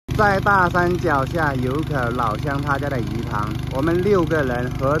在大山脚下有口老乡他家的鱼塘，我们6个人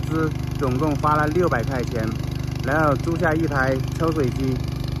合资，总共花了600块钱，然后租下一台抽水机，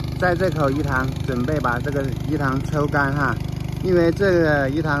在这口鱼塘准备把这个鱼塘抽干哈。因为这个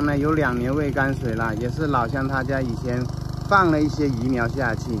鱼塘呢有2年未干水了，也是老乡他家以前放了一些鱼苗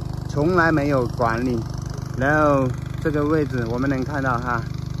下去，从来没有管理。然后这个位置我们能看到哈，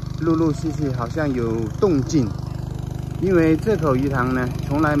陆陆续续好像有动静。因为这口鱼塘呢，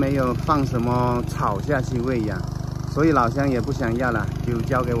从来没有放什么草下去喂养，所以老乡也不想要了，就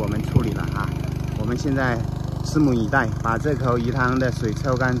交给我们处理了哈。我们现在拭目以待，把这口鱼塘的水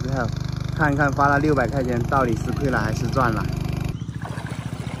抽干之后，看看花了600块钱到底是亏了还是赚了。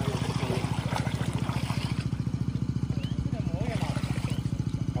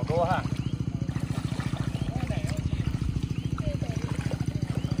好多哈。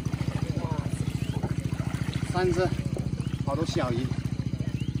3只。好多小鱼，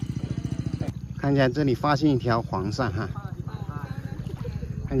看一下这里发现一条黄鳝哈，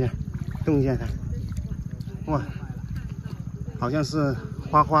看一下，动一下它，哇，好像是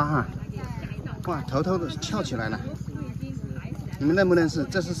花花哈，哇，头的翘起来了，你们认不认识？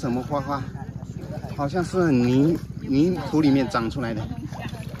这是什么花花？好像是泥土里面长出来的，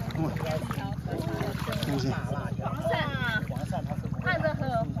哇，看一下。看着和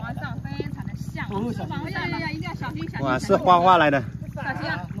黄鳝非常的像，黄鳝一定要小心。哇，是花花来的。小心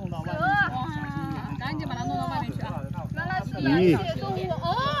啊！哇，赶紧把它弄到外面去啊！原来是蓝蟹动物哦！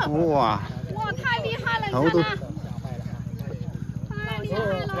哇，太厉害了！头都太厉害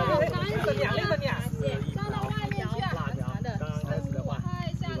了！赶紧装到外面去啊！太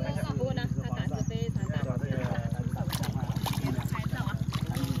吓人了！不过呢，它胆子非常大。拍照啊！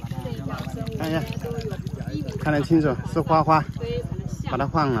这一条生物应该都有1米。看得清楚，是花花，把它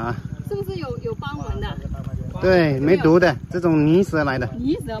放了啊。是不是有斑纹的？对，没毒的，这种泥蛇来的。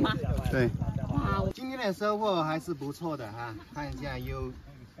泥蛇吗？对。哇，今天的收获还是不错的哈，看一下有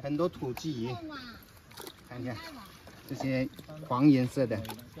很多土鲫鱼，看一下这些黄颜色的，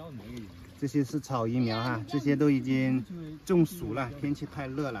这些是草鱼苗哈，这些都已经中暑了，天气太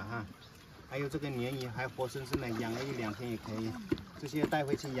热了哈。还有这个鲶鱼还活生生的，养了1、2天也可以，这些带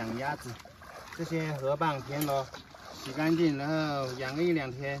回去养鸭子。这些河蚌、田螺洗干净，然后养个1、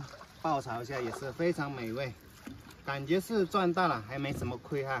2天，爆炒一下也是非常美味。感觉是赚大了，还没什么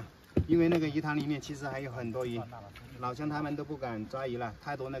亏哈。因为那个鱼塘里面其实还有很多鱼，老乡他们都不敢抓鱼了，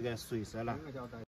太多那个水蛇了。